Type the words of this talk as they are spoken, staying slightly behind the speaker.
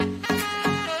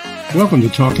Welcome to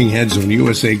Talking Heads on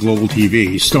USA Global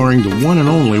TV, starring the one and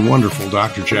only wonderful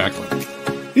Dr. Jacqueline.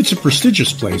 It's a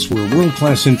prestigious place where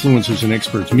world-class influencers and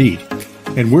experts meet,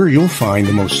 and where you'll find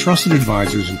the most trusted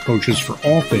advisors and coaches for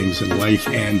all things in life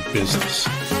and business.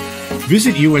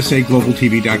 Visit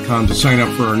usaglobaltv.com to sign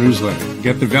up for our newsletter,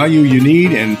 get the value you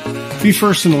need, and be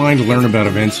first in line to learn about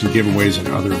events and giveaways and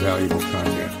other valuable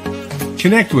content.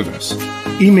 Connect with us.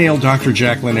 Email Dr.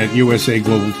 Jacqueline at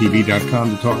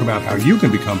usaglobaltv.com to talk about how you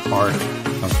can become part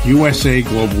of USA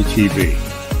Global TV.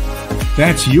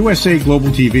 That's USA Global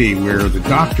TV, where the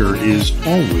doctor is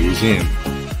always in.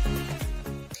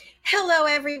 Hello,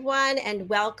 everyone, and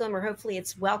welcome, or hopefully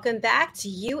it's welcome back to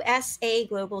USA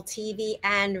Global TV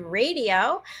and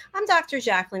Radio. I'm Dr.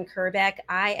 Jacqueline Kerbeck.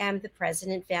 I am the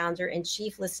president, founder, and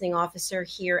chief listening officer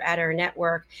here at our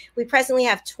network. We presently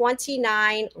have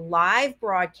 29 live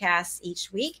broadcasts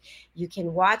each week. You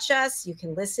can watch us, you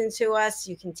can listen to us,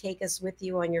 you can take us with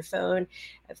you on your phone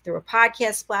through a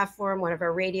podcast platform, one of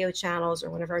our radio channels, or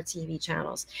one of our TV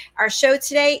channels. Our show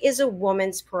today is a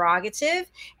woman's prerogative,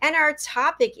 and our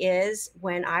topic is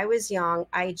When I Was Young,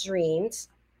 I Dreamed,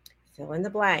 fill in the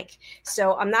blank.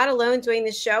 So I'm not alone doing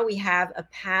this show. We have a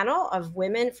panel of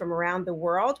women from around the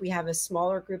world. We have a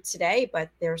smaller group today, but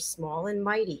they're small and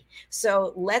mighty.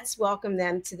 So let's welcome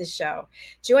them to the show.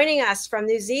 Joining us from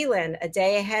New Zealand, a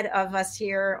day ahead of us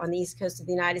here on the East Coast of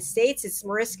the United States, it's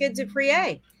Mariska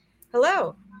Duprier.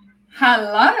 Hello.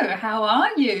 Hello, how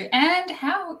are you? And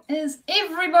how is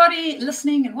everybody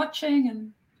listening and watching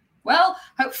and, well,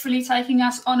 hopefully taking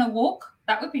us on a walk?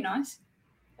 That would be nice.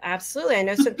 Absolutely. I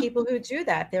know some people who do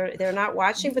that. They're not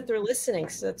watching, but they're listening.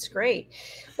 So that's great.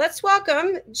 Let's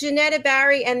welcome Janetta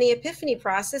Barry and the Epiphany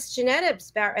Process.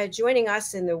 Janetta's joining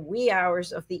us in the wee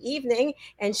hours of the evening,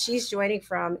 and she's joining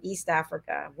from East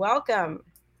Africa. Welcome.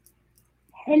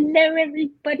 Hello,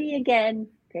 everybody again.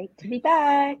 Great to be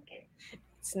back.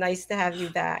 It's nice to have you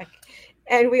back.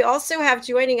 And we also have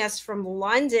joining us from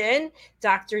London,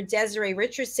 Dr. Desiree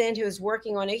Richardson, who is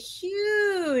working on a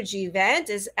huge event,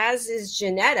 as is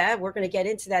Janetta. We're going to get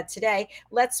into that today.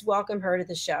 Let's welcome her to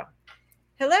the show.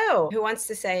 Hello. Who wants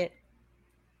to say it?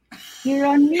 You're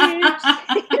on mute.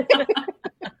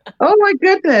 Oh, my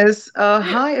goodness.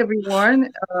 Hi,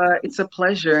 everyone. It's a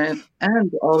pleasure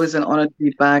and always an honor to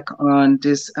be back on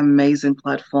this amazing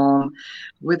platform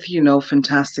with,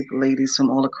 fantastic ladies from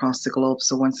all across the globe.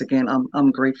 So once again,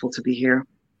 I'm grateful to be here.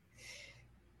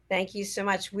 Thank you so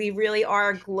much. We really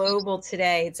are global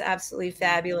today. It's absolutely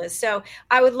fabulous. So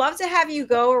I would love to have you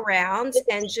go around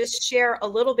and just share a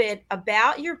little bit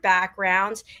about your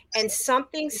background and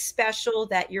something special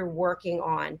that you're working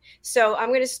on. So I'm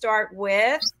going to start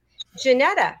with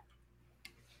Janetta.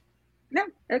 No,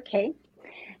 okay.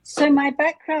 So my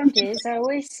background is, I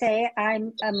always say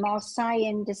I'm a Maasai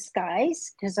in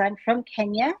disguise because I'm from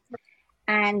Kenya.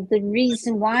 And the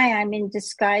reason why I'm in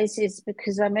disguise is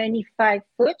because I'm only 5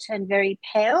 foot and very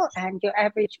pale, and your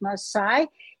average Maasai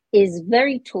is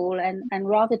very tall and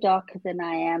rather darker than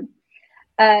I am.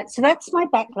 So that's my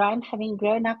background, having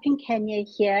grown up in Kenya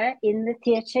here in the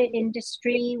theatre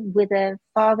industry with a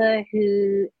father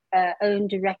who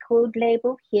owned a record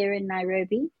label here in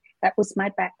Nairobi. That was my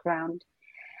background.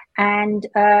 And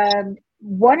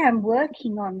what I'm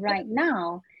working on right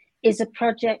now is a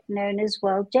project known as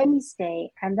World Jenny's Day.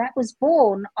 And that was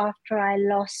born after I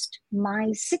lost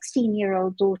my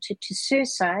 16-year-old daughter to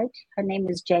suicide. Her name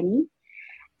was Jenny.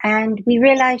 And we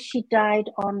realized she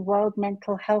died on World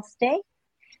Mental Health Day.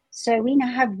 So we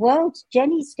now have World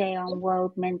Jenny's Day on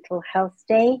World Mental Health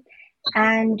Day.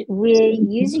 And we're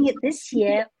using it this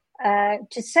year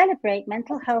to celebrate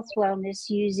mental health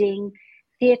wellness using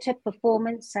theatre,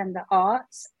 performance, and the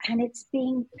arts, and it's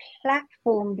being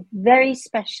platformed very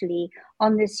specially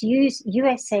on this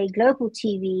USA Global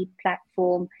TV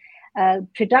platform,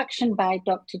 production by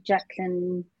Dr.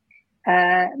 Jacqueline,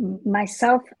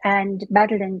 myself, and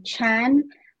Madeline Chan.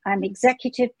 I'm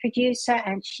executive producer,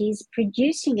 and she's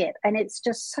producing it, and it's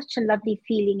just such a lovely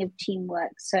feeling of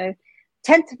teamwork. So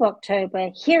 10th of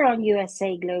October, here on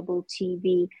USA Global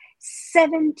TV,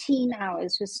 17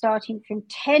 hours. We're starting from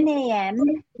 10 a.m.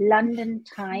 London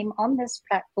time on this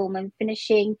platform and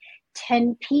finishing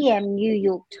 10 p.m. New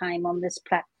York time on this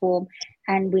platform.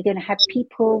 And we're going to have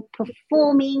people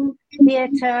performing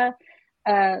theatre,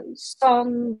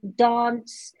 song,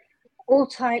 dance, all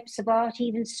types of art,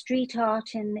 even street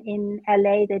art in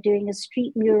LA. They're doing a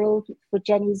street mural for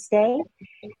Jenny's Day.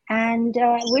 And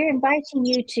we're inviting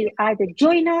you to either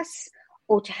join us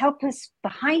or to help us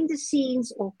behind the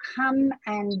scenes, or come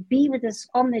and be with us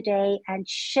on the day and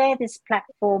share this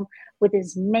platform with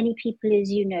as many people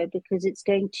as you know, because it's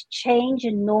going to change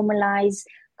and normalize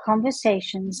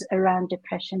conversations around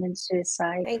depression and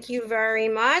suicide. Thank you very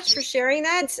much for sharing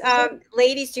that.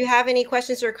 Ladies, do you have any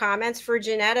questions or comments for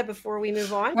Janetta before we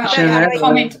move on? Well, the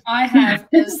comment I have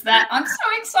is that I'm so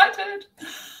excited.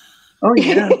 Oh,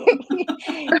 yeah.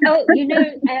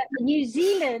 New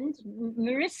Zealand,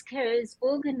 Mariska has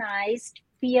organized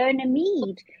Fiona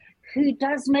Mead, who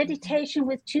does meditation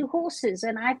with 2 horses,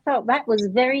 and I felt that was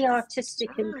very artistic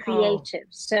and creative.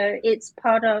 So it's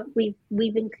part of we've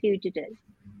included it.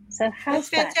 So how's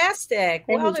That's fantastic.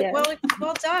 Well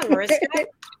done, Mariska.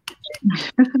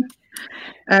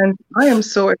 And I am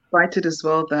so excited as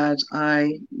well that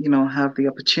I, have the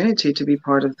opportunity to be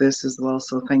part of this as well.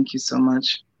 So thank you so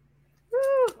much.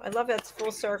 I love that. It's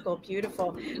full circle.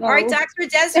 Beautiful. All right, Dr.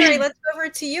 Desiree, let's go over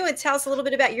to you and tell us a little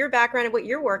bit about your background and what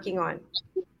you're working on.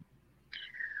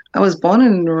 I was born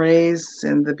and raised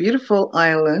in the beautiful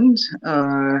island.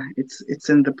 It's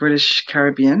in the British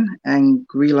Caribbean,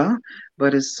 Anguilla,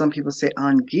 but as some people say,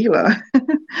 Anguilla.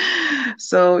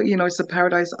 So, it's a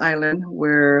paradise island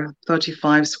where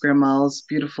 35 square miles,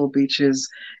 beautiful beaches.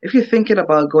 If you're thinking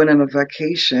about going on a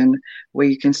vacation where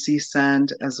you can see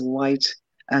sand as white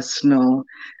as snow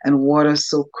and water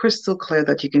so crystal clear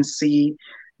that you can see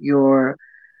your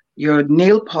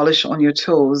nail polish on your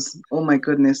toes. Oh my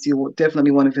goodness, you will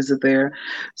definitely want to visit there.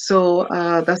 So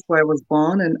that's where I was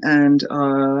born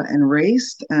and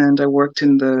raised, and I worked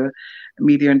in the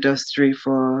media industry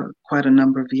for quite a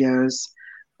number of years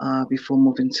before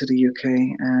moving to the UK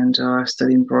and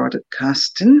studying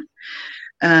broadcasting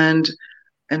and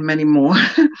many more.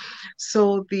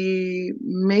 So the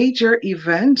major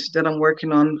event that I'm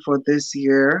working on for this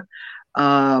year,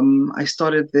 I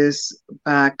started this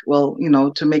back,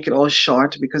 to make it all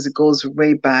short because it goes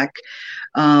way back.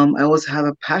 I always have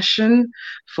a passion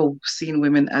for seeing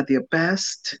women at their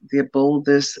best, their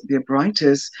boldest, their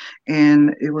brightest.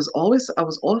 And I was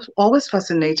always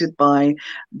fascinated by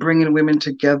bringing women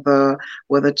together,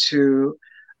 whether to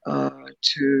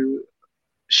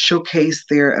showcase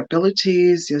their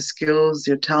abilities, their skills,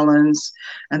 their talents.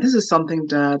 And this is something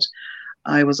that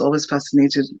I was always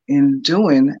fascinated in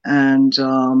doing. And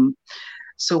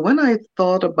so when I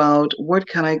thought about what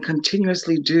can I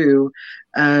continuously do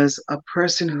as a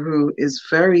person who is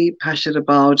very passionate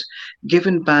about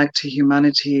giving back to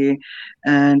humanity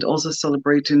and also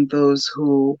celebrating those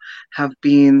who have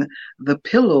been the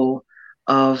pillow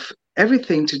of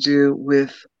everything to do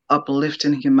with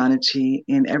uplifting humanity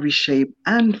in every shape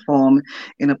and form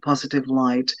in a positive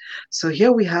light. So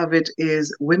here we have it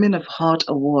is Women of Heart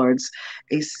Awards,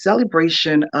 a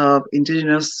celebration of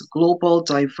Indigenous global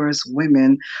diverse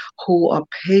women who are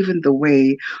paving the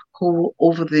way, who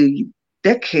over the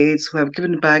decades who have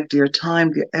given back their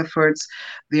time, their efforts,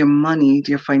 their money,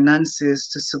 their finances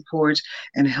to support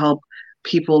and help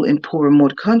people in poor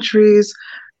remote countries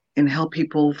and help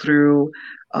people through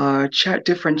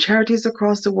different charities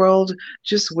across the world,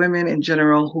 just women in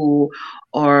general who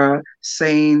are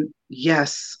saying,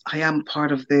 yes, I am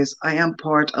part of this. I am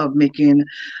part of making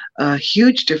a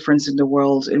huge difference in the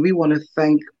world. And we want to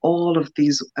thank all of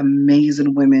these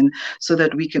amazing women so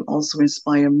that we can also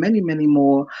inspire many, many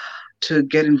more to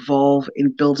get involved in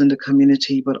building the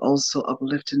community, but also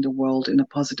uplifting the world in a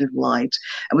positive light.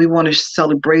 And we want to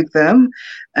celebrate them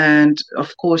and,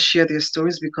 of course, share their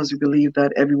stories because we believe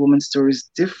that every woman's story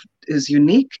is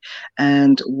unique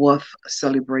and worth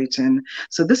celebrating.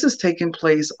 So this is taking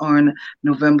place on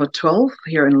November 12th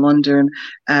here in London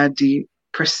at the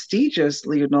prestigious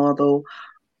Leonardo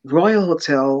Royal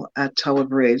Hotel at Tower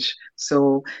Bridge.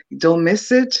 So don't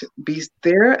miss it. Be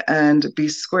there and be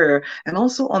square. And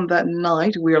also on that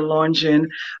night, we are launching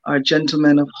our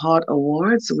Gentlemen of Heart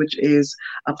Awards, which is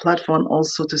a platform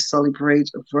also to celebrate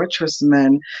virtuous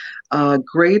men,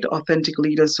 great authentic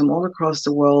leaders from all across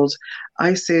the world.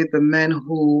 I say the men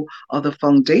who are the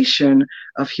foundation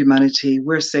of humanity.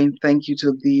 We're saying thank you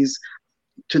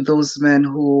to those men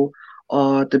who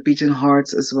are the beating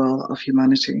hearts as well of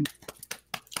humanity.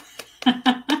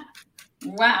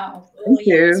 Wow. Thank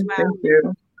you. Wow. Thank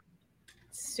you.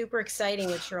 Super exciting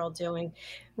what you're all doing.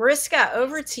 Mariska,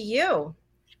 over to you.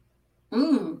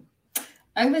 Ooh,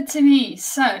 over to me.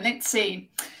 So let's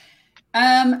see.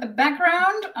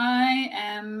 Background, I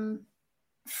am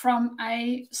from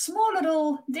a small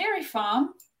little dairy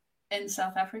farm in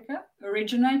South Africa,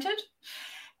 originated,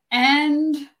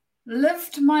 and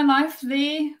lived my life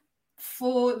there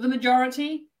for the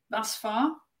majority thus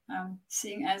far.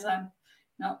 Seeing as I'm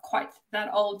not quite that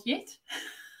old yet.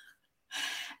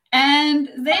 And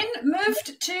then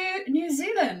moved to New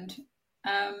Zealand.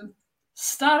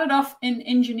 Started off in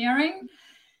engineering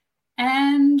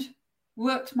and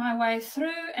worked my way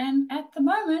through. And at the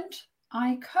moment,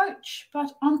 I coach.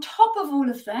 But on top of all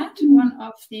of that, one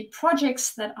of the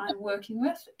projects that I'm working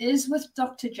with is with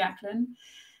Dr. Jacqueline.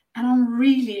 And I'm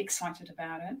really excited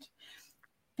about it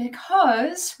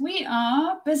because we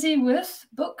are busy with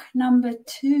book number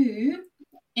 2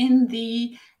 in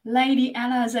the Lady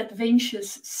Ella's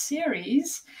Adventures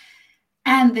series.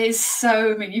 And there's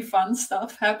so many fun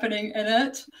stuff happening in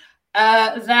it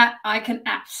that I can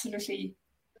absolutely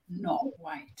not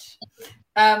wait.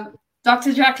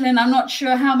 Dr. Jacqueline, I'm not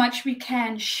sure how much we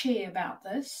can share about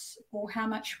this or how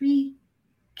much we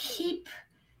keep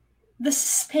the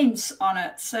suspense on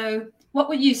it. So what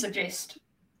would you suggest?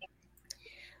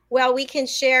 Well, we can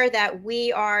share that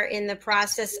we are in the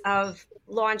process of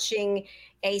launching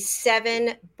a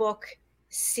 7-book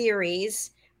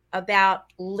series about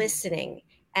listening.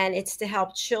 And it's to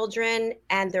help children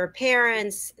and their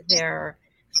parents, their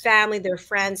family, their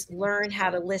friends learn how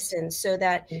to listen so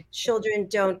that children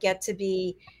don't get to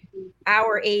be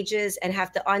our ages and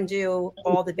have to undo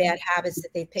all the bad habits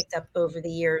that they picked up over the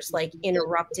years, like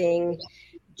interrupting,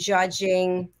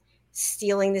 judging,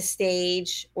 stealing the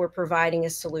stage, or providing a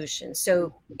solution.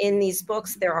 So in these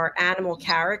books, there are animal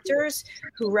characters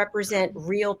who represent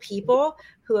real people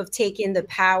who have taken the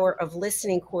power of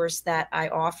listening course that I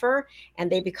offer,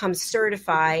 and they become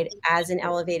certified as an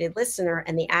elevated listener,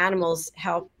 and the animals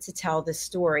help to tell the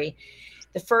story.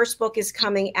 The first book is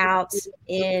coming out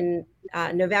in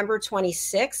November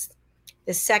 26th.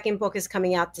 The second book is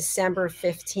coming out December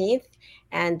 15th.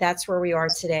 And that's where we are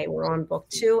today. We're on book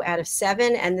 2 out of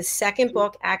 7. And the second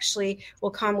book actually will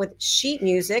come with sheet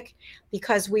music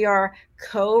because we are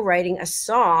co-writing a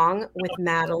song with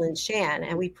Madeline Chan.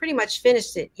 And we pretty much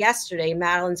finished it yesterday.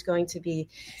 Madeline's going to be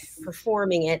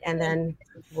performing it, and then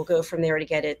we'll go from there to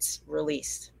get it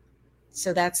released.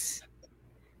 So that's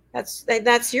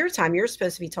your time. You're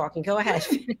supposed to be talking. Go ahead.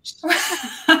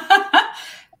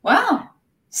 Wow.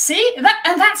 See,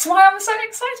 that's why I'm so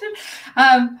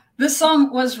excited. The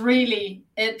song was really,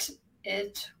 it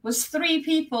was 3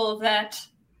 people that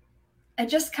it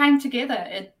just came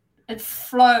together. It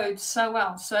flowed so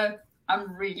well. So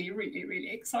I'm really, really, really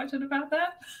excited about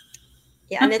that.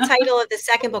 Yeah, and the title of the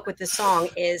second book with the song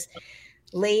is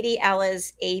Lady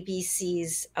Ella's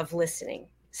ABCs of Listening.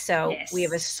 So yes, we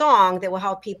have a song that will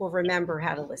help people remember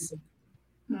how to listen.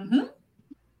 Mm-hmm.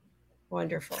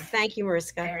 Wonderful. Thank you,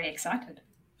 Mariska. Very excited.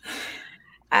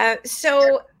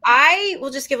 So I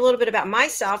will just give a little bit about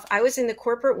myself. I was in the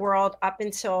corporate world up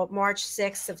until March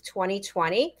 6th of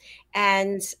 2020,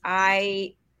 and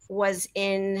I was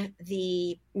in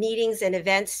the meetings and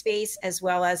event space as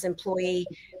well as employee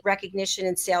recognition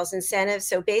and sales incentives.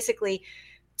 So basically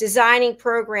designing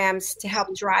programs to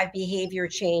help drive behavior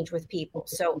change with people.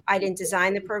 So I didn't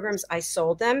design the programs, I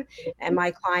sold them. And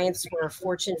my clients were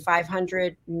Fortune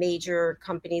 500 major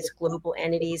companies, global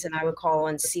entities, and I would call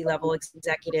on C-level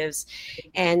executives.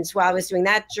 And while I was doing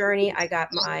that journey, I got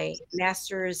my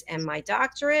master's and my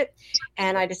doctorate.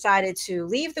 And I decided to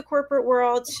leave the corporate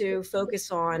world to focus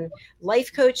on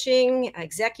life coaching,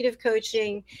 executive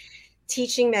coaching,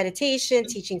 teaching meditation,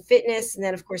 teaching fitness. And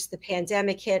then, of course, the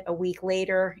pandemic hit a week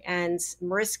later, and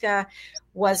Mariska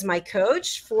was my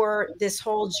coach for this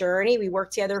whole journey. We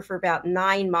worked together for about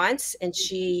 9 months, and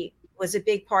she was a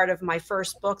big part of my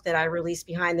first book that I released,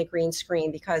 Behind the Green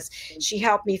Screen, because she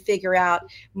helped me figure out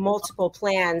multiple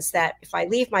plans that if I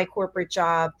leave my corporate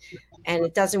job and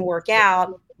it doesn't work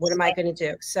out, what am I going to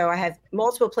do? So I have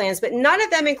multiple plans, but none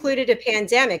of them included a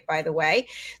pandemic, by the way.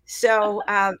 So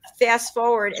fast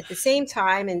forward, at the same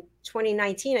time in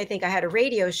 2019, I think I had a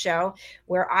radio show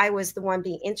where I was the one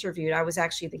being interviewed. I was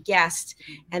actually the guest.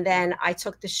 And then I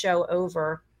took the show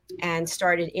over and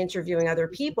started interviewing other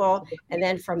people. And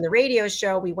then from the radio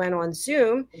show, we went on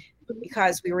Zoom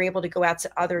because we were able to go out to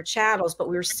other channels, but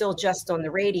we were still just on the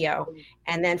radio.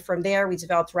 And then from there, we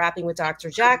developed Rapping with Dr.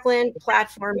 Jacqueline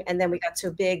platform. And then we got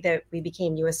so big that we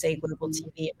became USA Global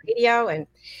TV and Radio. And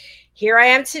here I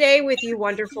am today with you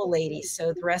wonderful ladies.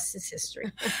 So the rest is history.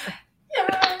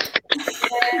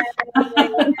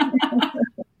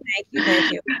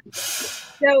 Thank you.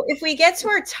 So if we get to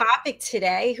our topic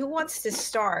today, who wants to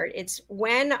start? It's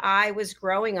when I was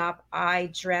growing up, I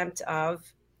dreamed of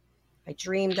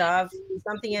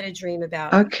something I had a dream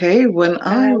about. Okay, when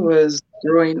I was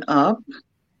growing up,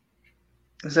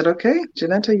 is that okay?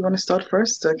 Janetta, you want to start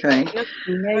first? Okay.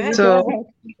 No,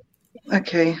 so,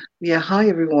 okay. Yeah, hi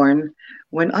everyone.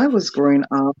 When I was growing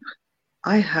up,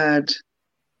 I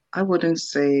wouldn't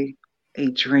say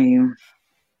a dream.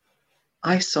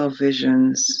 I saw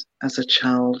visions as a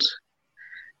child,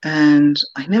 and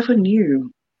I never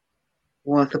knew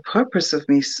what the purpose of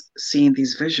me seeing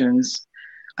these visions.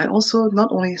 I also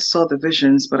not only saw the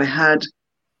visions, but I had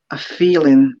a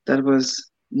feeling that was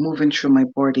moving through my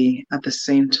body at the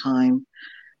same time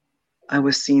I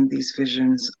was seeing these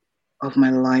visions of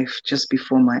my life just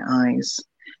before my eyes.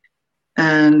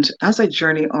 And as I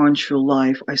journey on through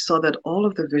life, I saw that all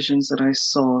of the visions that I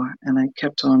saw and I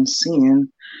kept on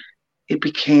seeing, it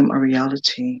became a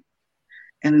reality.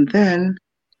 And then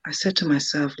I said to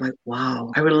myself, like,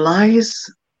 wow, I realized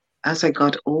as I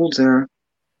got older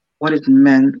what it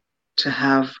meant to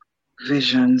have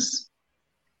visions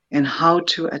and how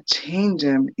to attain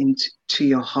them into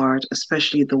your heart,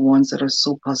 especially the ones that are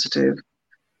so positive.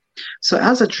 So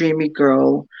as a dreamy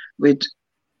girl with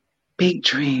big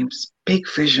dreams, big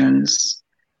visions,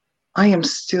 I am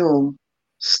still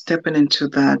stepping into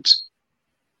that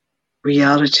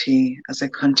reality as I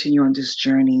continue on this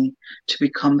journey to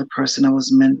become the person I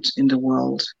was meant in the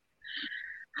world.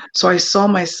 So I saw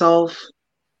myself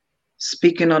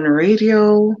speaking on the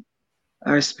radio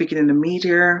or speaking in the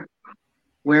media,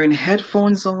 wearing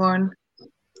headphones on,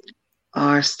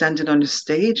 or standing on the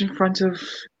stage in front of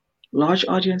large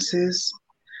audiences.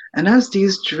 And as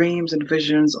these dreams and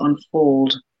visions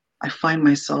unfold, I find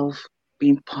myself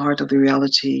being part of the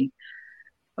reality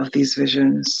of these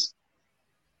visions.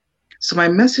 So my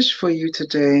message for you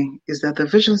today is that the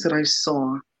visions that I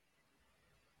saw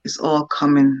is all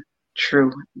coming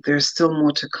true. There's still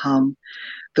more to come.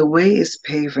 The way is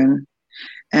paving.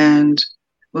 And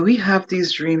when we have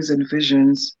these dreams and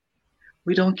visions,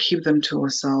 we don't keep them to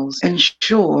ourselves.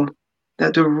 Ensure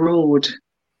that the road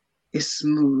is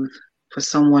smooth for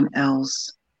someone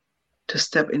else to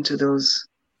step into those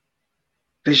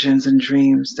visions and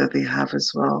dreams that they have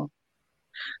as well.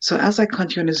 So as I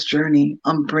continue this journey,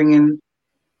 I'm bringing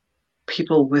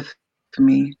people with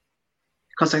me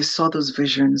because I saw those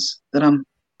visions that I'm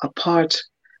a part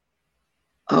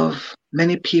of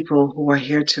many people who are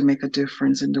here to make a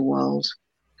difference in the world,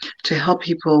 to help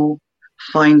people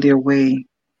find their way,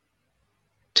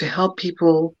 to help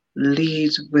people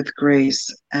lead with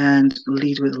grace and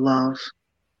lead with love.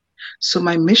 So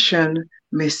my mission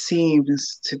may seem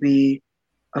to be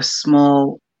a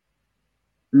small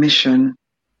mission,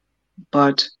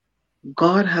 but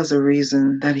God has a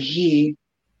reason that He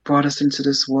brought us into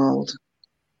this world.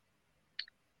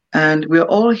 And we're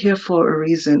all here for a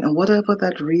reason. And whatever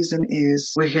that reason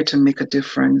is, we're here to make a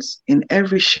difference in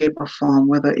every shape or form,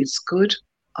 whether it's good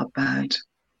or bad.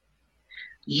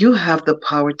 You have the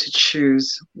power to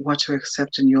choose what to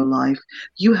accept in your life.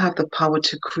 You have the power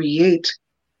to create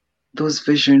those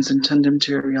visions and turn them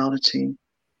to a reality.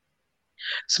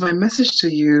 So my message to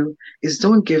you is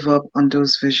don't give up on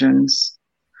those visions.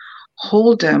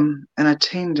 Hold them and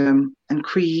attain them and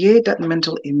create that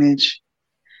mental image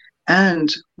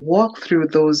and walk through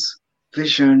those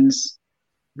visions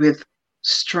with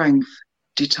strength,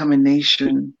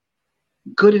 determination,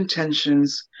 good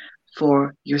intentions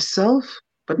for yourself,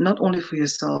 but not only for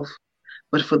yourself,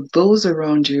 but for those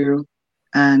around you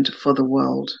and for the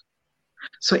world.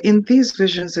 So in these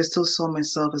visions, I still saw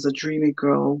myself as a dreamy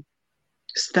girl,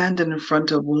 standing in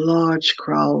front of large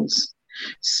crowds,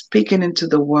 speaking into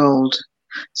the world,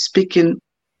 speaking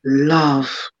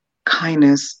love,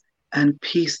 kindness, and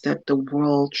peace that the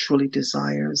world truly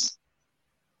desires.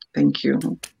 Thank you.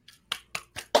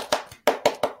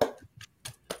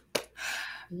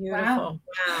 Beautiful. Wow.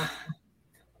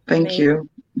 Thank you.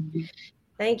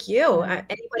 Thank you.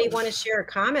 Anybody want to share a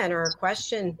comment or a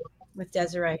question with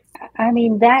Desiree? I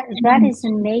mean, that is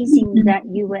amazing that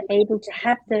you were able to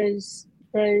have those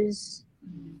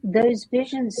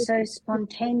visions so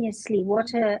spontaneously.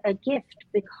 What a gift,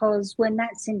 because when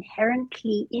that's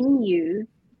inherently in you,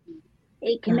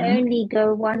 it can only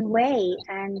go one way,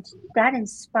 and that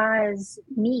inspires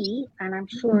me, and I'm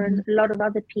sure a lot of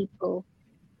other people,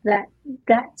 that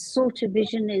sort of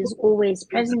vision is always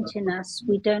present in us.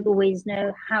 We don't always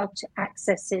know how to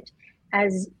access it,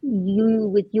 as you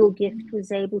with your gift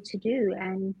was able to do.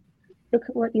 And look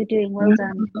at what you're doing. Well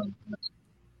done.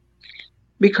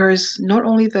 Because not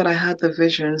only that I had the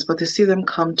visions, but to see them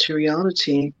come to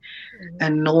reality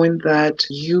and knowing that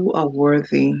you are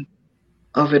worthy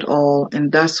of it all. And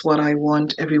that's what I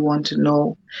want everyone to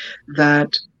know,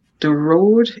 that the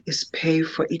road is paved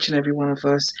for each and every one of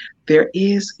us. There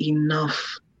is enough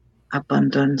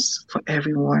abundance for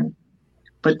everyone.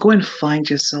 But go and find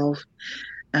yourself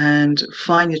and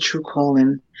find your true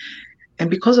calling. And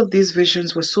because of these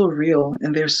visions were so real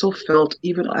and they're so felt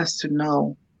even as to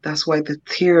now, that's why the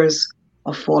tears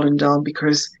are falling down,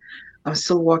 because I'm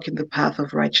still walking the path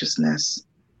of righteousness.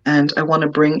 And I want to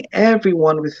bring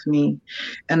everyone with me.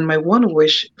 And my one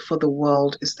wish for the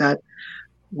world is that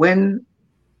when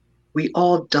we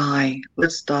all die,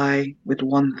 let's die with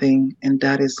one thing, and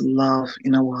that is love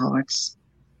in our hearts.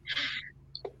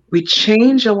 we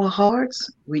change our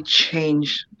hearts, we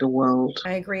change the world.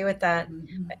 I agree with that.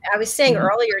 I was saying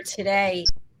earlier today,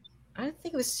 I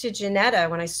think it was to Janetta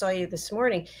when I saw you this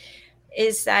morning,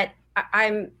 is that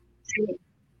I'm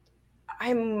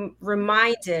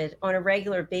reminded on a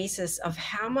regular basis of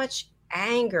how much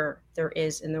anger there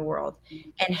is in the world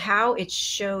and how it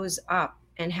shows up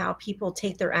and how people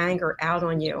take their anger out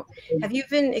on you. Have you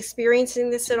been experiencing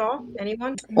this at all?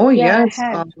 Anyone? Oh, Yeah, yes. I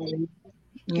have.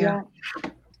 Yeah.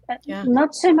 Yeah.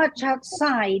 Not so much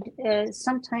outside.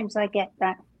 Sometimes I get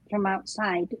that from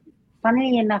outside.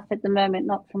 Funnily enough, at the moment,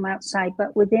 not from outside,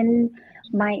 but within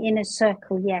my inner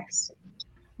circle, yes.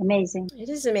 Amazing. It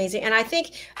is amazing. And I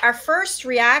think our first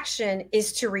reaction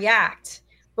is to react.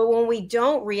 But when we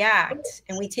don't react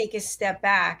and we take a step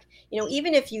back,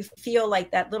 even if you feel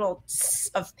like that little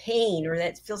of pain or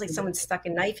that feels like someone stuck a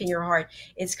knife in your heart,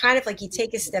 it's kind of like you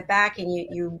take a step back and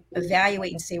you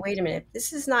evaluate and say, wait a minute,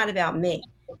 this is not about me.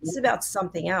 This is about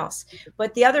something else.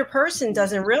 But the other person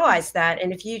doesn't realize that.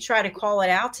 And if you try to call it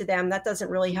out to them, that doesn't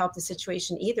really help the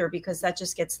situation either, because that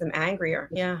just gets them angrier.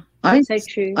 Yeah. So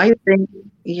true. I think,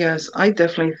 yes, I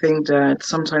definitely think that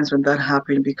sometimes when that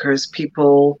happens, because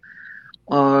people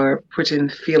are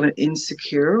feeling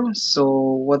insecure, so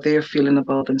what they're feeling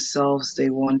about themselves, they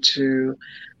want to,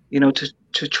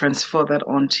 to transfer that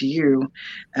onto you,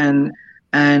 and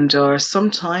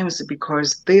sometimes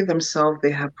because they themselves,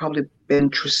 they have probably been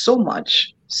through so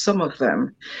much, some of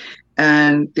them,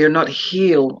 and they're not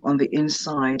healed on the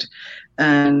inside,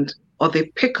 or they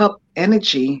pick up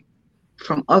energy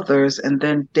from others, and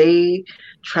then they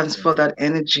transfer that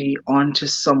energy onto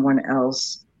someone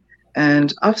else.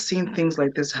 And I've seen things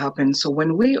like this happen. So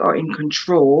when we are in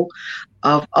control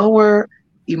of our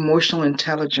emotional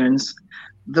intelligence,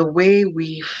 the way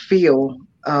we feel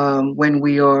when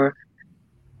we are,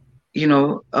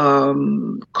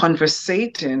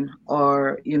 conversating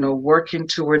or, working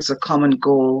towards a common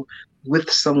goal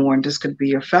with someone. This could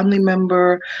be a family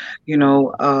member,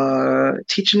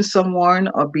 teaching someone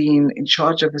or being in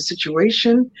charge of a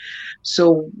situation.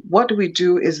 So what we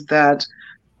do is that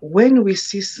when we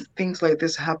see things like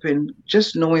this happen,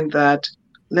 just knowing that,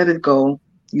 let it go,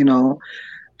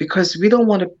 because we don't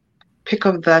want to pick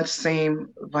up that same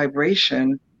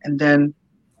vibration and then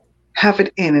have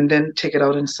it in and then take it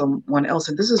out on someone else.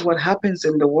 And this is what happens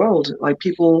in the world. Like,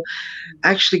 people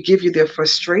actually give you their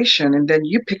frustration, and then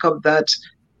you pick up that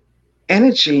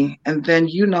energy, and then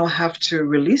you now have to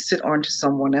release it onto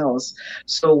someone else.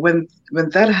 So when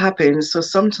that happens, so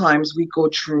sometimes we go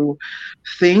through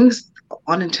things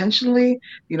unintentionally,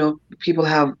 people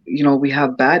have, we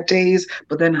have bad days,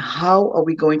 but then how are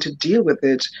we going to deal with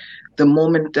it the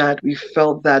moment that we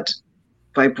felt that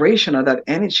vibration or that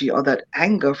energy or that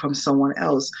anger from someone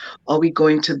else? Are we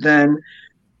going to then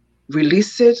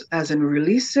release it,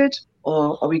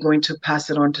 or are we going to pass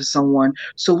it on to someone?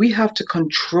 So we have to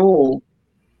control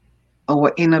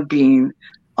our inner being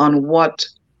on what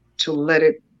to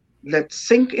let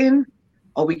sink in,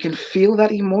 or we can feel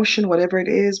that emotion, whatever it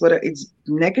is, whether it's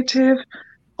negative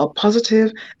or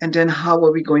positive, and then how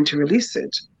are we going to release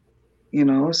it?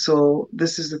 So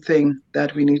this is the thing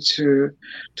that we need to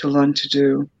learn to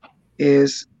do,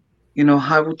 is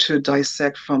how to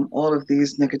dissect from all of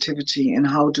these negativity, and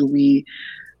how do we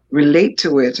relate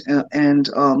to it, and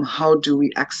how do we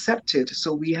accept it.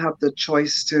 So we have the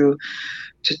choice to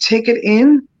take it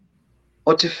in,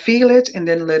 or to feel it and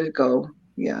then let it go.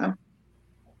 Yeah,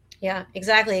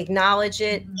 exactly. Acknowledge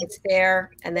it, it's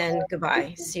there, and then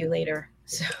goodbye, see you later.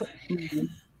 So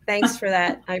thanks for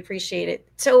that. I appreciate it.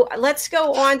 So let's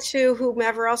go on to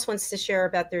whomever else wants to share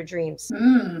about their dreams.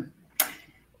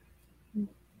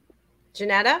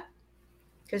 Janetta,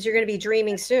 because you're going to be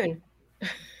dreaming soon.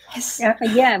 Yes.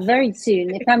 Yeah, very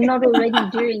soon, if I'm not already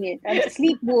doing it. I'm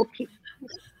sleepwalking.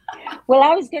 Well,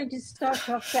 I was going to start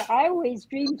off that I always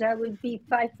dreamed I would be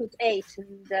 5'8",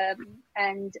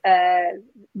 and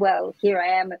well, here I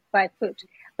am at 5 foot.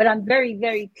 But I'm very,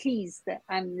 very pleased that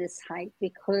I'm this height,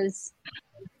 because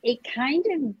it kind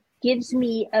of gives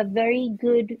me a very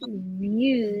good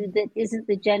view that isn't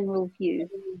the general view,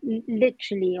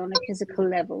 literally on a physical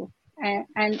level,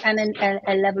 and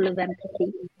a level of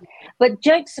empathy. But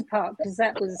jokes apart, because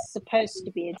that was supposed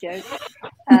to be a joke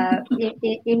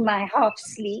in my half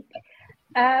sleep.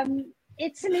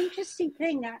 It's an interesting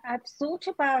thing. I've thought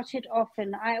about it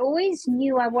often. I always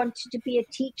knew I wanted to be a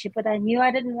teacher, but I knew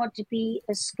I didn't want to be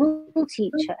a school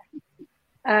teacher.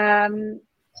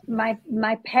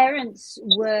 My parents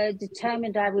were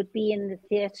determined I would be in the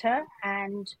theatre,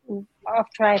 and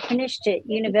after I finished at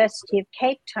University of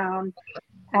Cape Town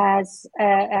as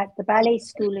at the ballet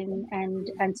school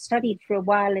and studied for a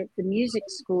while at the music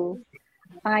school,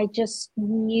 I just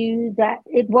knew that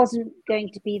it wasn't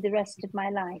going to be the rest of my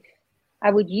life.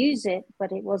 I would use it,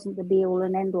 but it wasn't the be all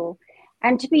and end all.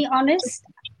 And to be honest,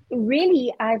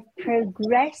 really, I've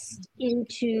progressed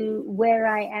into where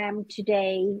I am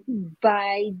today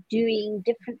by doing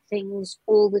different things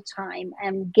all the time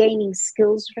and gaining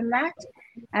skills from that.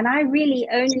 And I really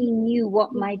only knew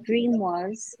what my dream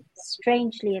was,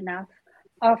 strangely enough,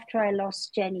 after I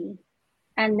lost Jenny.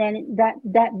 And then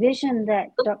that vision that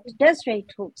Dr. Desiree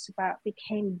talks about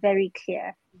became very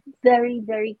clear, very,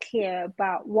 very clear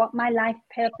about what my life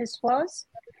purpose was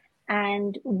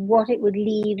and what it would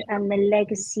leave and the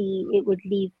legacy it would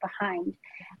leave behind.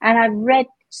 And I've read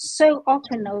so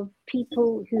often of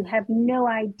people who have no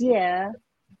idea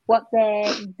what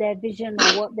their vision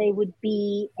or what they would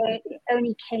be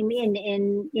only came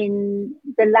in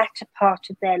the latter part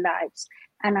of their lives.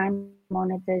 And I'm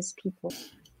one of those people.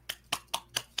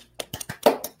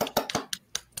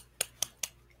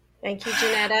 Thank you,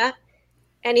 Janetta.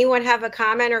 Anyone have a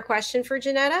comment or question for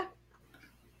Janetta?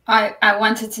 I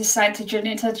wanted to say to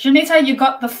Janetta, you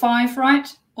got the 5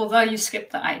 right, although you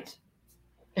skipped the 8.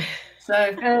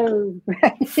 So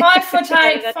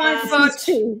 5'8", 5 foot.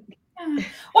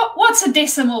 What's a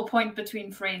decimal point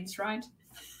between friends, right?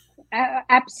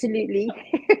 Absolutely.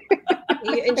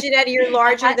 And Janetta, you're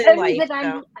larger than life.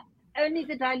 Only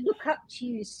that I look up to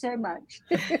you so much.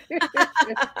 Wow,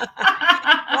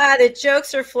 the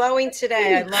jokes are flowing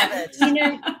today. I love it. You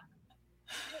know,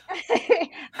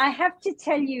 I have to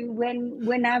tell you,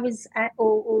 when I was at,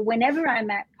 or whenever I'm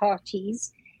at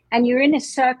parties and you're in a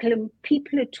circle and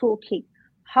people are talking,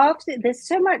 there's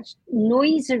so much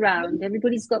noise around.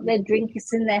 Everybody's got their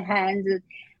drinks in their hands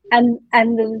and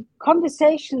the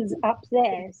conversation's up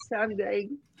there. So I'm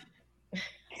going,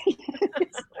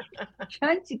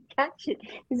 trying to catch it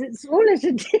because it's all at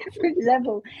a different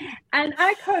level, and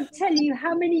I can't tell you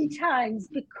how many times,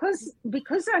 because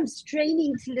I'm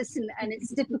straining to listen and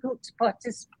it's difficult to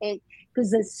participate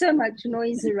because there's so much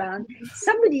noise around,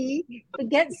 somebody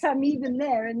forgets I'm even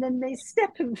there and then they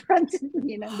step in front of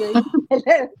me and I'm going,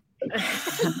 hello.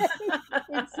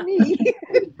 It's me.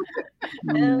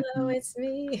 Hello, it's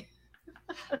me.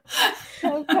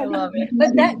 So I love it.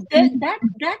 But that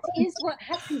is what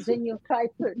happens when you're 5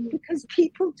 foot, because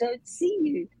people don't see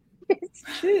you. It's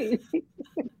true.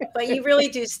 But you really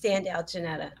do stand out,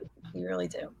 Janetta. You really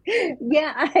do.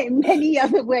 Yeah, in many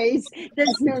other ways.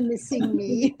 There's no missing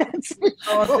me. That's for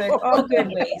sure. All good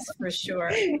ways, for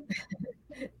sure.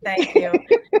 Thank you.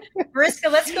 Mariska,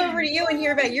 let's go over to you and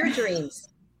hear about your dreams.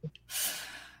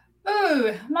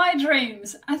 Oh, my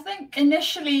dreams. I think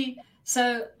initially,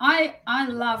 so I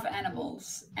love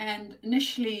animals. And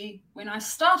initially, when I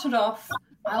started off,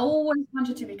 I always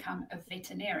wanted to become a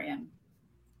veterinarian.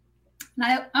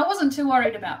 Now, I wasn't too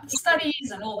worried about the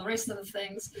studies and all the rest of the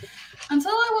things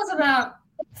until I was about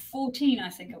 14, I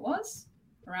think it was,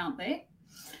 around there.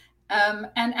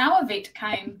 And our vet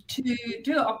came to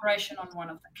do an operation on one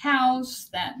of the cows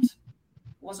that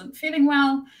wasn't feeling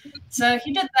well. So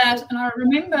he did that, and I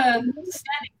remember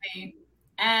standing there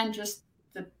and just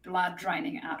the blood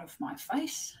draining out of my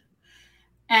face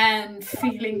and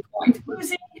feeling quite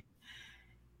woozy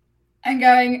and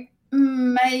going,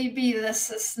 maybe this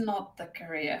is not the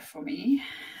career for me.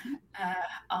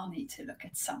 I'll need to look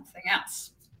at something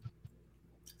else.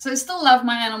 So I still love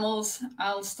my animals.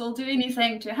 I'll still do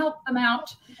anything to help them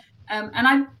out.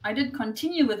 And I did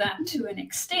continue with that to an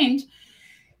extent,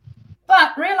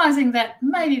 but realizing that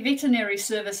maybe veterinary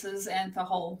services and the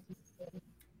whole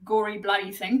gory,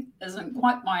 bloody thing isn't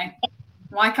quite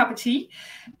my cup of tea,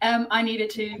 I needed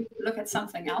to look at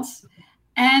something else.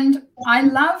 And I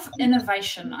love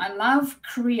innovation. I love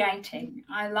creating.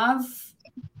 I love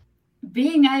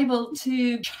being able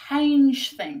to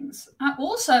change things. I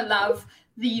also love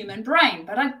the human brain,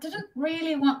 but I didn't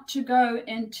really want to go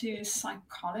into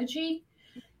psychology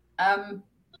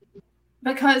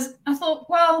because I thought,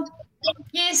 well,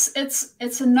 yes,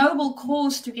 it's a noble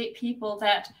cause to get people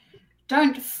that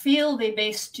don't feel their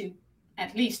best to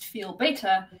at least feel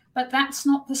better, but that's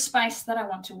not the space that I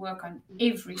want to work on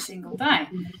every single day.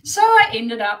 So I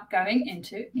ended up going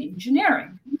into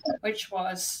engineering, which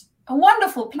was a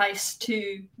wonderful place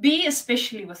to be,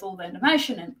 especially with all the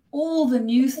innovation and all the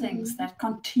new things that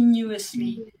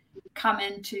continuously come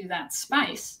into that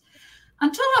space.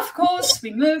 Until, of course,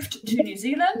 we moved to New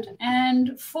Zealand.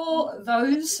 And for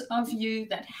those of you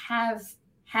that have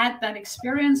had that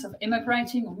experience of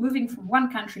immigrating or moving from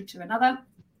one country to another,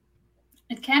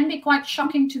 it can be quite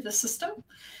shocking to the system.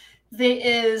 There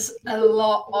is a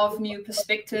lot of new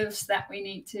perspectives that we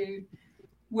need to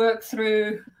work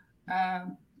through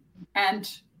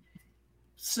and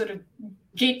sort of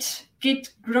get get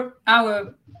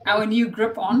our new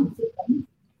grip on,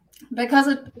 because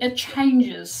it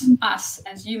changes us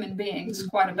as human beings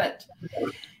quite a bit.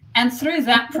 And through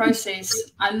that process,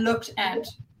 I looked at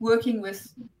working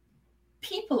with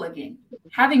people again,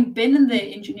 having been in the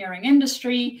engineering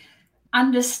industry,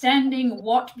 understanding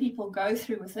what people go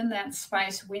through within that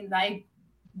space when they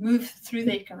move through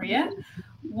their career.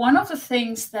 One of the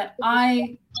things that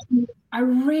I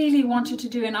really wanted to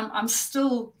do, and I'm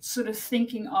still sort of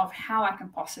thinking of how I can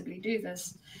possibly do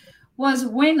this, was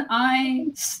when I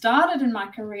started in my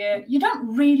career, you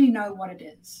don't really know what it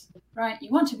is, right? You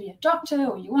want to be a doctor,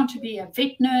 or you want to be a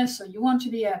vet nurse, or you want to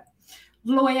be a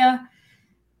lawyer.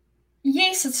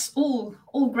 Yes, it's all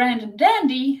grand and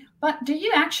dandy, but do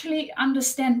you actually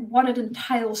understand what it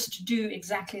entails to do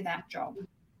exactly that job?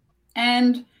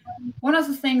 And one of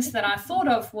the things that I thought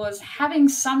of was having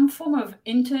some form of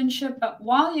internship, but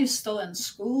while you're still in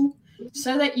school,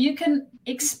 so that you can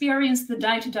experience the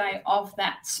day-to-day of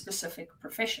that specific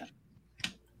profession.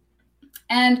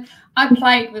 And I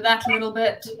played with that a little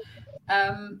bit,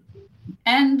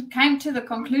 and came to the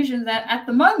conclusion that at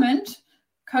the moment,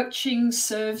 coaching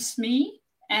serves me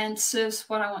and serves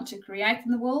what I want to create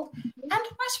in the world. And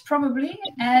most probably,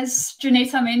 as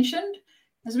Janetta mentioned,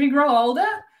 as we grow older,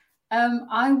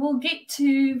 I will get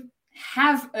to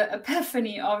have an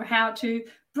epiphany of how to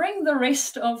bring the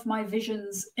rest of my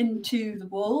visions into the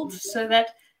world so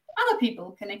that other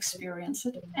people can experience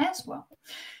it as well.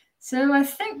 So I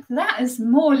think that is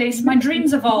more or less my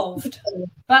dreams evolved.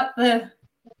 But the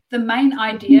main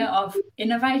idea of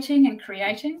innovating and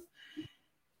creating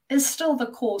is still the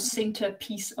core center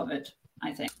piece of it,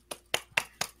 I think.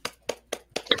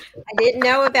 I didn't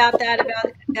know about that,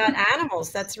 about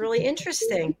animals. That's really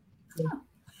interesting.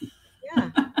 Yeah.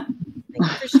 Thank you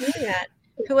for sharing that.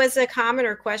 Who has a comment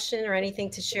or question or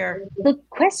anything to share? The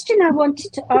question I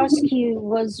wanted to ask you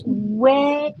was,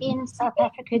 where in South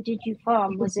Africa did you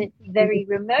farm? Was it very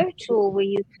remote, or were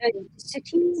you close to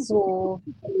cities, or?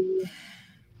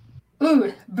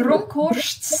 Ooh,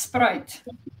 Bronkhorstspruit.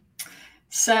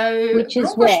 So, which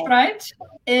is Bronkhorstspruit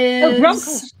is... Oh,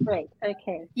 Bronkhorstspruit,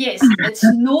 okay. Yes, it's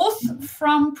north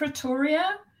from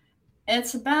Pretoria.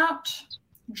 It's about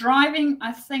driving,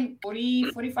 I think,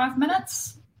 45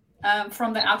 minutes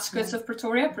from the outskirts of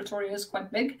Pretoria. Pretoria is quite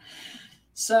big.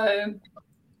 So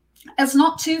it's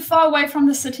not too far away from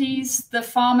the cities. The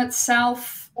farm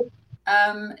itself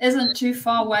isn't too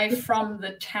far away from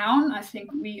the town. I think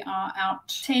we are out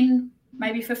 10,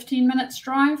 maybe 15 minutes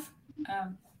drive,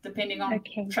 depending on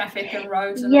traffic and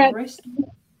roads and all the rest.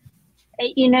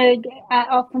 You know, I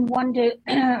often wonder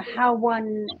how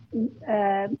one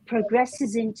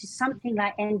progresses into something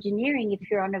like engineering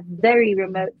if you're on a very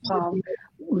remote farm,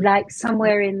 like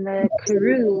somewhere in the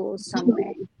Karoo or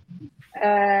somewhere.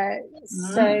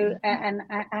 So, and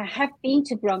I have been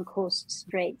to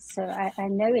Bronkhorstspruit, so I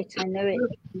know it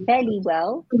fairly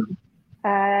well.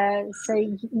 So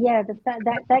yeah,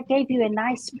 that gave you a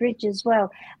nice bridge as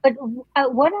well. But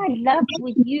what I loved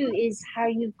with you is how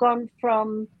you've gone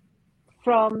from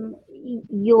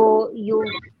your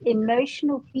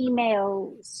emotional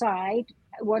female side,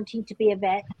 wanting to be a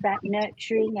vet, that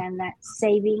nurturing and that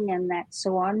saving and that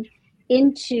so on,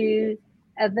 into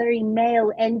a very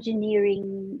male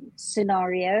engineering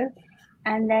scenario,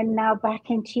 and then now back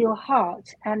into your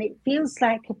heart. And it feels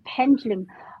like a pendulum.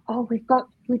 Oh,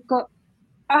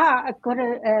 I've got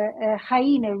a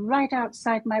hyena right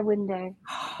outside my window.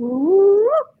 Ooh.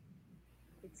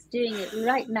 Doing it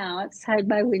right now outside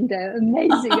my window.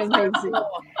 Amazing.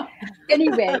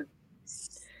 Anyway,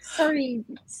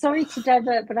 sorry to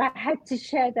divert, but I had to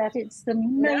share that. It's the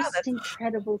most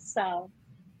incredible sound.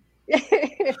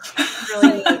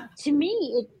 Really, to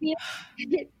me,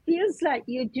 it feels like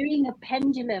you're doing a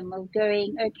pendulum of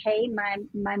going, okay, my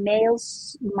male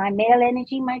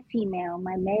energy, my female,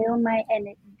 my male, my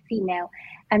female,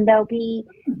 and there'll be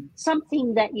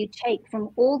something that you take from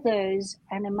all those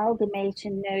and amalgamate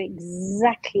and know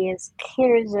exactly as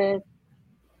clear as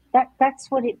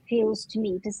that's what it feels to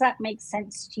me. Does that make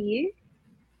sense to you?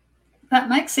 That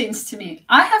makes sense to me.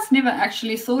 I have never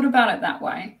actually thought about it that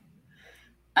way.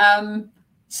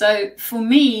 So for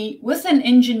me, within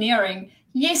engineering,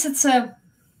 yes, it's a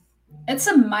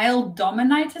male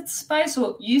dominated space, or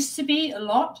it used to be a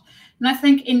lot. And I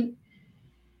think in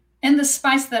the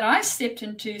space that I stepped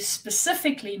into,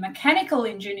 specifically mechanical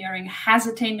engineering, has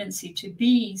a tendency to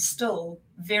be still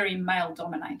very male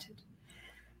dominated.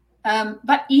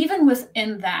 But even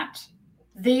within that,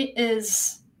 there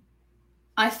is,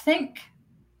 I think,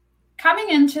 coming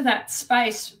into that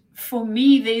space, for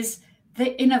me, there's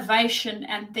the innovation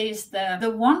and there's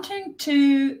the wanting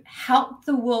to help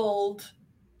the world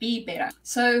be better.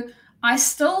 So I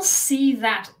still see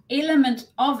that element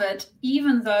of it,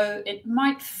 even though it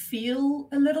might feel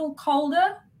a little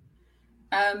colder.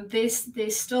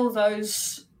 There's still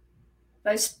those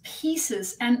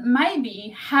pieces, and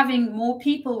maybe having more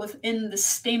people within the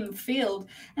STEM field,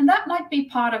 and that might be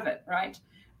part of it, right?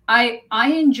 I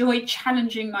enjoy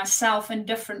challenging myself in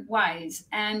different ways,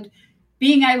 and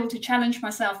being able to challenge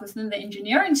myself within the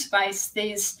engineering space,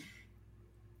 there's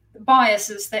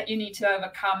biases that you need to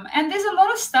overcome. And there's a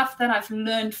lot of stuff that I've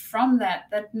learned from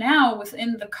that now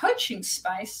within the coaching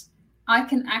space, I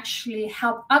can actually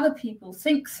help other people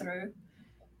think through,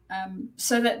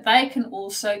 so that they can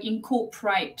also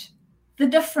incorporate the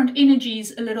different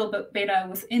energies a little bit better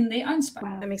within their own space.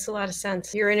 That makes a lot of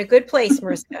sense. You're in a good place,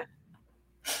 Mariska.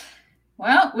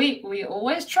 Well, we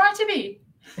always try to be.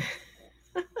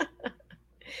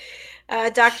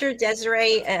 Dr.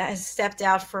 Desiree has stepped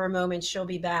out for a moment. She'll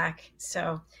be back,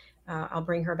 so I'll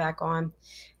bring her back on.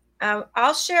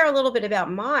 I'll share a little bit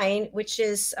about mine, which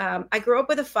is I grew up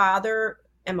with a father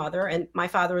and mother, and my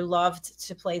father loved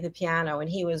to play the piano, and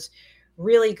he was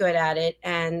really good at it,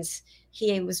 and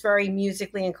he was very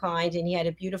musically inclined, and he had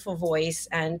a beautiful voice,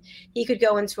 and he could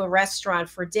go into a restaurant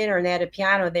for dinner and they had a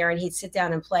piano there, and he'd sit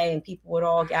down and play, and people would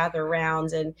all gather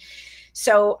around. And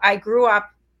so I grew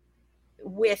up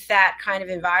with that kind of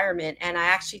environment, and I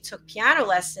actually took piano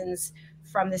lessons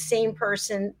from the same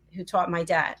person who taught my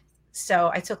dad.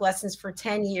 So I took lessons for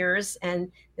 10 years,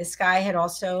 and this guy had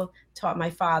also taught my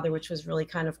father, which was really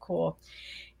kind of cool.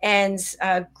 And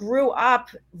grew up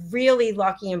really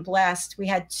lucky and blessed. We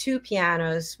had two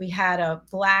pianos. We had a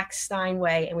black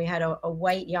Steinway and we had a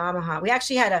white Yamaha. We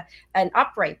actually had an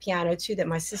upright piano too that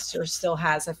my sister still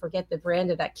has. I forget the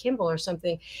brand of that, Kimball or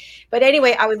something. But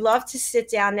anyway, I would love to sit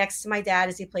down next to my dad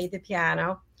as he played the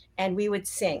piano, and we would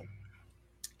sing.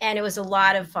 And it was a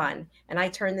lot of fun. And I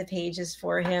turned the pages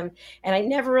for him. And I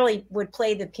never really would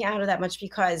play the piano that much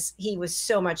because he was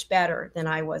so much better than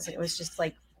I was. And it was just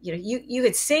like, you know, you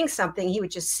could sing something, he would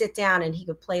just sit down and he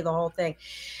could play the whole thing.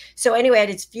 So anyway, at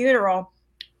his funeral,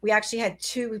 we actually had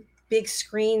two big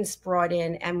screens brought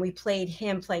in, and we played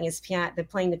him playing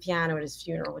the piano at his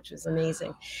funeral, which was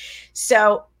amazing.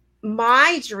 So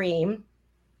my dream,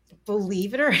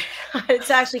 believe it or not, it's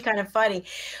actually kind of funny,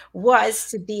 was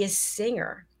to be a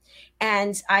singer.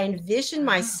 And I envisioned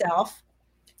myself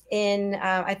in,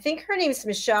 I think her name is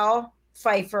Michelle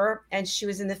Pfeiffer, and she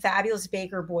was in the Fabulous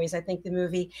Baker Boys, I think the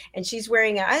movie, and she's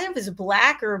wearing I don't know if it was a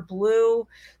black or a blue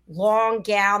long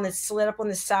gown that's slid up on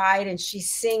the side, and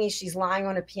she's singing, she's lying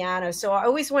on a piano. So I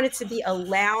always wanted to be a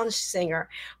lounge singer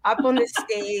up on the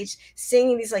stage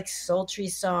singing these like sultry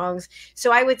songs.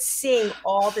 So I would sing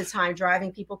all the time,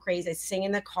 driving people crazy. I'd sing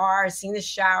in the car, sing in the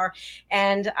shower,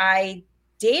 and I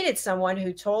dated someone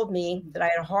who told me that I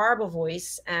had a horrible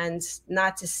voice and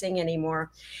not to sing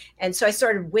anymore. And so I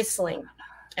started whistling,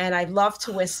 and I love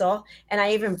to whistle. And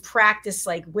I even practiced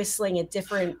like whistling at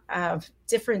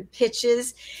different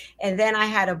pitches. And then I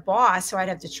had a boss who I'd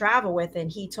have to travel with,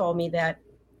 and he told me that,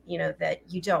 you know, that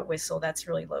you don't whistle, that's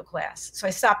really low class. So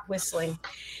I stopped whistling.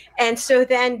 And so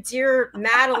then dear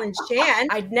Madeline Chan,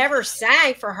 I'd never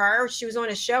sang for her. She was on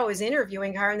a show, I was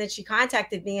interviewing her, and then she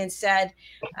contacted me and said,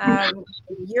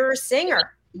 you're a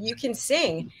singer, you can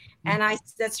sing. And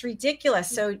that's ridiculous.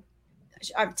 So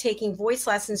I'm taking voice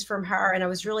lessons from her, and I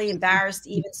was really embarrassed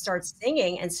to even start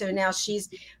singing. And so now she's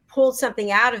pulled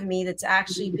something out of me that's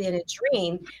actually been a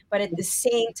dream. But at the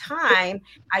same time,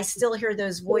 I still hear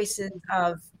those voices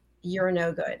of, you're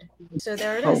no good. So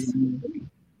there it is.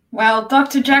 Well,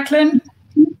 Dr. Jacqueline,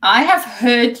 I have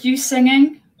heard you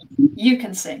singing. You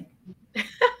can sing.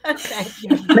 Thank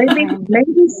you.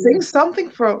 Maybe sing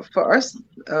something for us.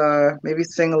 Maybe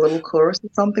sing a little chorus or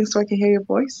something so I can hear your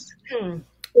voice.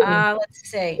 Let's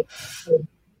see.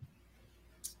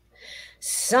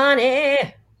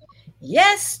 Sunny,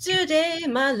 yesterday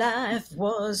my life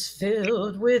was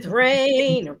filled with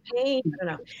rain or pain. I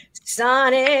don't know.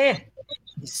 Sunny,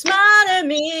 you smiled at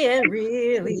me and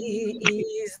really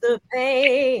eased the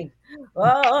pain.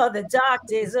 Oh, the dark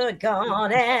days are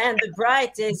gone and the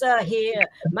bright days are here.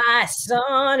 My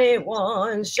sunny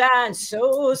one shines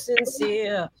so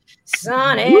sincere.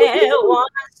 Sunny one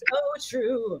so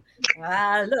true.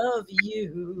 I love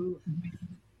you.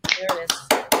 There it is.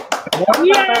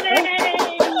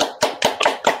 Yay!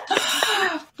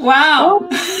 Wow.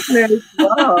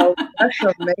 Wow, that's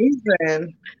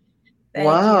amazing.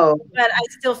 Wow. You. But I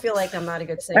still feel like I'm not a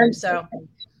good singer.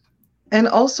 And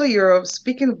also your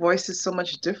speaking voice is so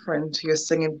much different to your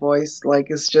singing voice. Like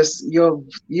it's just your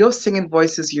singing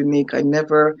voice is unique. I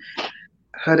never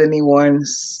heard anyone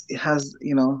has,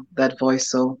 you know, that voice.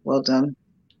 So well done.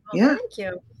 Well, yeah. Thank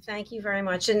you. Thank you very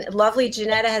much. And lovely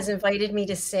Janetta has invited me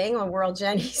to sing on World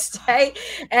Jenny's Day,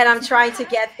 and I'm trying to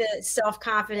get the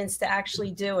self-confidence to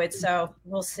actually do it. So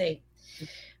we'll see.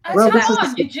 Well, come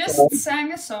on, you just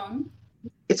sang a song.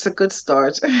 It's a good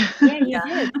start.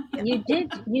 Yeah, you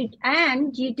did. You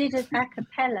did it a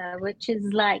cappella, which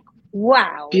is like,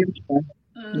 wow. Beautiful.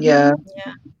 Yeah.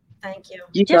 Yeah. Thank you.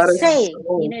 Just saying,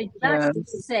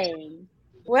 just saying.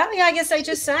 Well, yeah, I guess I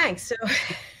just sang. So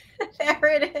there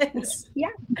it is.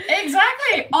 Yeah,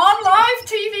 exactly. On live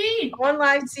TV. On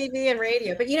live TV and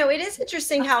radio. But, it is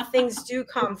interesting how things do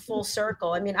come full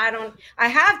circle. I mean, I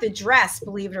have the dress,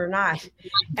 believe it or not.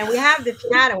 And we have the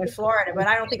piano in Florida, but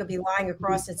I don't think I'll be lying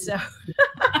across it. So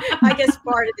I guess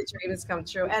part of the dream has come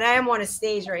true. And I am on a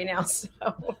stage right now. So.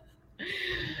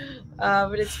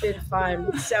 But it's been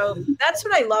fun. So that's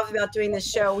what I love about doing this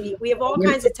show. We have all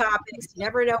kinds of topics. You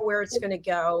never know where it's going to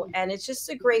go. And it's just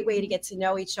a great way to get to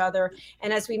know each other.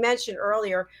 And as we mentioned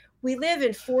earlier, we live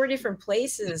in 4 different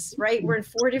places, right? We're in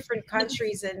 4 different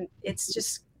countries. And it's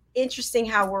just interesting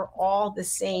how we're all the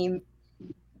same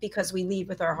because we lead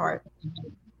with our heart.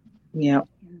 Yeah.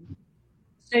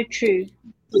 So true.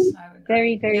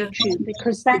 Very, very true,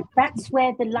 because that's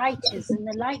where the light is, and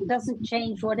the light doesn't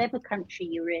change whatever country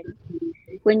you're in.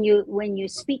 When you're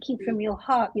speaking from your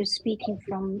heart, you're speaking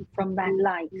from that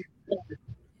light,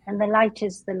 and the light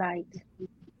is the light.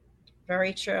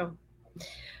 Very true.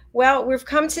 Well, we've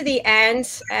come to the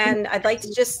end, and I'd like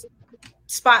to just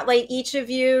spotlight each of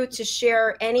you to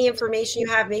share any information you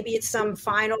have. Maybe it's some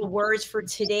final words for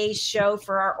today's show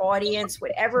for our audience,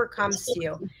 whatever comes to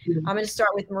you. I'm going to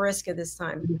start with Mariska this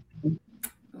time.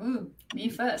 Ooh, me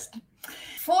first.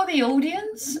 For the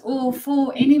audience or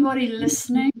for anybody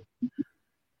listening,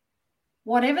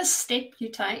 whatever step you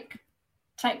take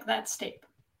that step,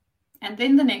 and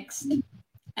then the next,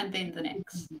 and then the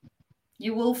next.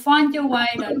 You will find your way.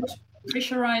 Don't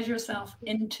pressurize yourself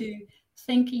into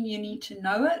thinking you need to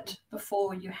know it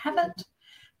before you have it.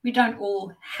 We don't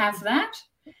all have that.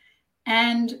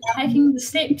 And taking the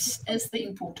steps is the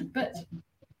important bit.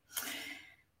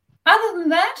 Other than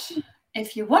that,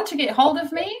 if you want to get hold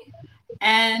of me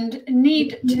and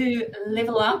need to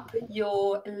level up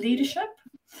your leadership,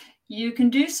 you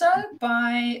can do so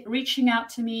by reaching out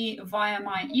to me via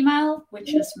my email,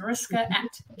 which is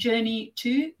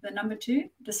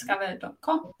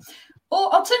mariska@journey2discover.com. Or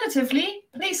alternatively,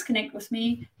 please connect with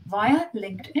me via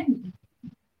LinkedIn.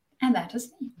 And that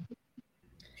is me.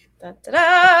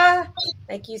 Da-da-da.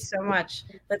 Thank you so much.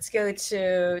 Let's go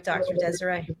to Dr.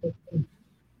 Desiree.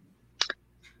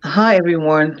 Hi,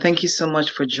 everyone. Thank you so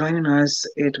much for joining us.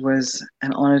 It was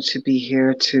an honor to be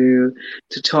here to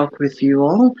talk with you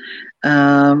all.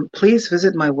 Please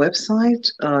visit my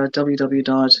website,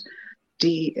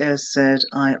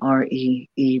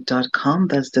 www.DESZIREE.com.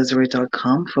 That's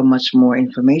Desiree.com for much more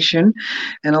information.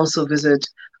 And also visit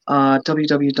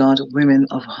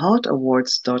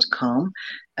www.womenofheartawards.com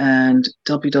and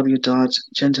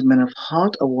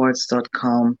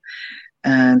www.gentlemenofheartawards.com.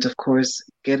 And of course,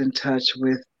 get in touch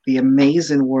with the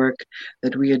amazing work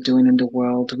that we are doing in the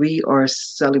world. We are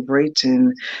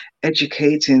celebrating,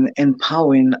 educating,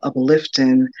 empowering,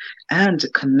 uplifting, and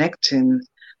connecting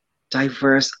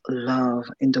diverse love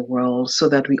in the world so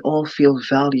that we all feel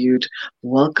valued,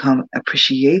 welcome,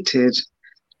 appreciated,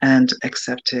 and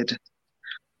accepted.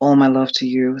 All my love to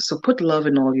you. So put love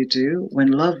in all you do.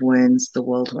 When love wins, the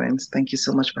world wins. Thank you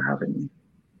so much for having me.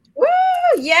 Woo!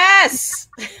 Yes!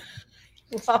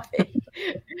 Love it.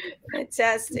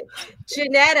 Fantastic.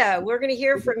 Janetta, we're going to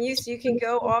hear from you so you can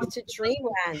go off to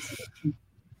Dreamland.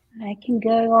 I can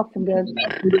go off and go.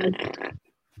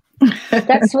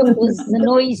 That's what was the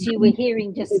noise you were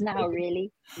hearing just now,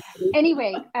 really.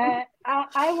 Anyway, I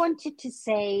wanted to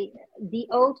say the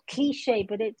old cliche,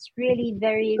 but it's really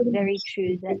very, very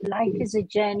true that life is a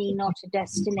journey, not a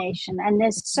destination. And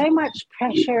there's so much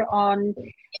pressure on,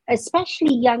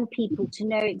 especially young people, to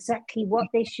know exactly what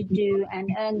they should do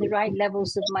and earn the right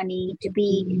levels of money to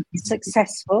be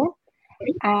successful.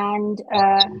 And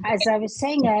as I was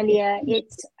saying earlier,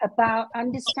 it's about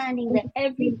understanding that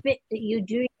every bit that you're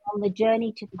doing on the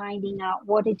journey to finding out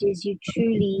what it is you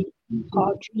truly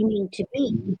are dreaming to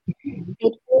be,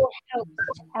 it all helps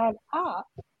to add up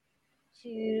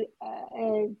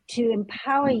to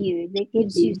empower you. That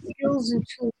gives you skills and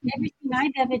tools. Everything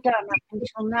I've ever done up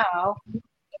until now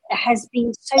has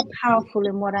been so powerful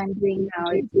in what I'm doing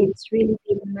now. It's really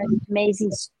been the most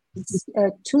amazing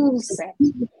tool set.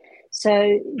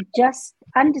 So just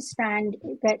understand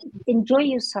that, enjoy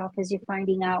yourself as you're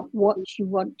finding out what you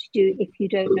want to do if you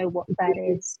don't know what that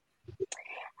is.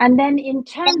 And then in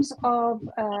terms of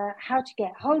how to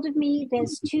get hold of me,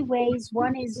 there's two ways.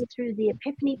 One is through the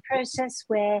Epiphany process,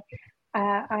 where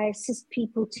I assist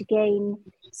people to gain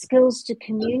skills to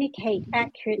communicate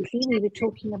accurately. We were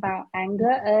talking about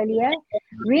anger earlier,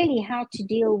 really how to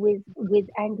deal with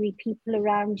angry people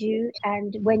around you,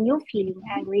 and when you're feeling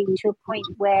angry, to a point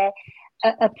where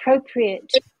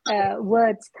appropriate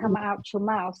words come out your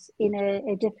mouth in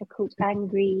a difficult,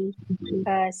 angry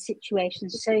situation.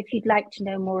 So if you'd like to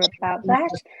know more about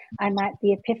that, I'm at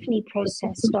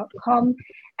theepiphanyprocess.com.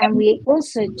 And we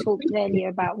also talked earlier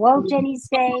about World Jenny's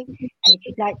Day. And if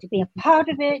you'd like to be a part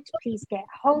of it, please get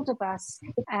hold of us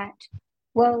at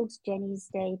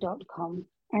worldjennysday.com.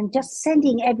 And just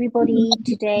sending everybody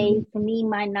today, for me,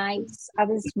 my nights,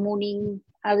 others morning,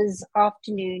 others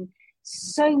afternoon,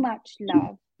 so much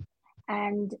love,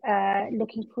 and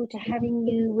looking forward to having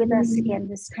you with us again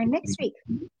this time next week.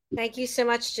 Thank you so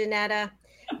much, Janetta.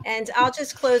 And I'll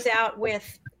just close out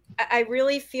with, I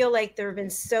really feel like there have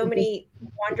been so many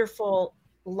wonderful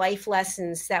life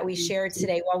lessons that we shared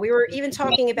today. While we were even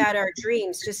talking about our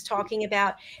dreams, just talking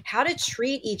about how to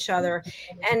treat each other.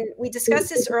 And we discussed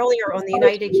this earlier on the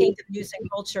United Kingdom News and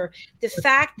Culture. The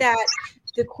fact that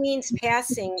the Queen's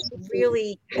passing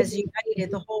really has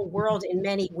united the whole world in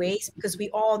many ways, because we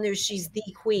all knew she's the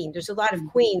Queen. There's a lot of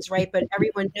queens, right? But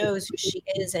everyone knows who she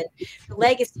is and the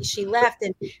legacy she left,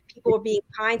 and people are being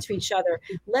kind to each other.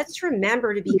 Let's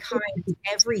remember to be kind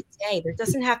every day. There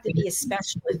doesn't have to be a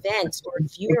special event or a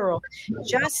funeral.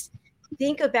 Just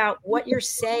think about what you're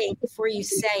saying before you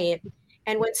say it.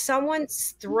 And when someone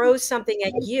throws something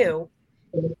at you,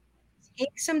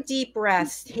 take some deep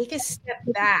breaths, take a step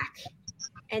back,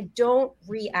 and don't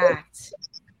react.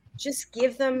 Just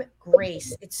give them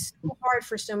grace. It's so hard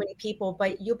for so many people,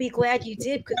 but you'll be glad you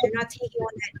did, because they're not taking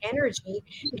on that energy,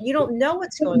 and you don't know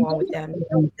what's going on with them. You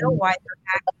don't know why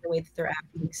they're acting the way that they're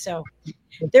acting. So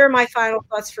there are my final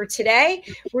thoughts for today.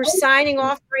 We're signing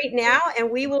off right now, and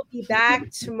we will be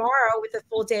back tomorrow with a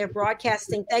full day of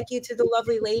broadcasting. Thank you to the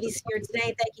lovely ladies here today.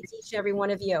 Thank you to each and every one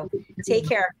of you. Take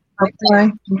care. Bye.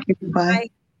 Thank you. Bye.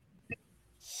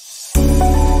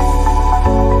 Bye.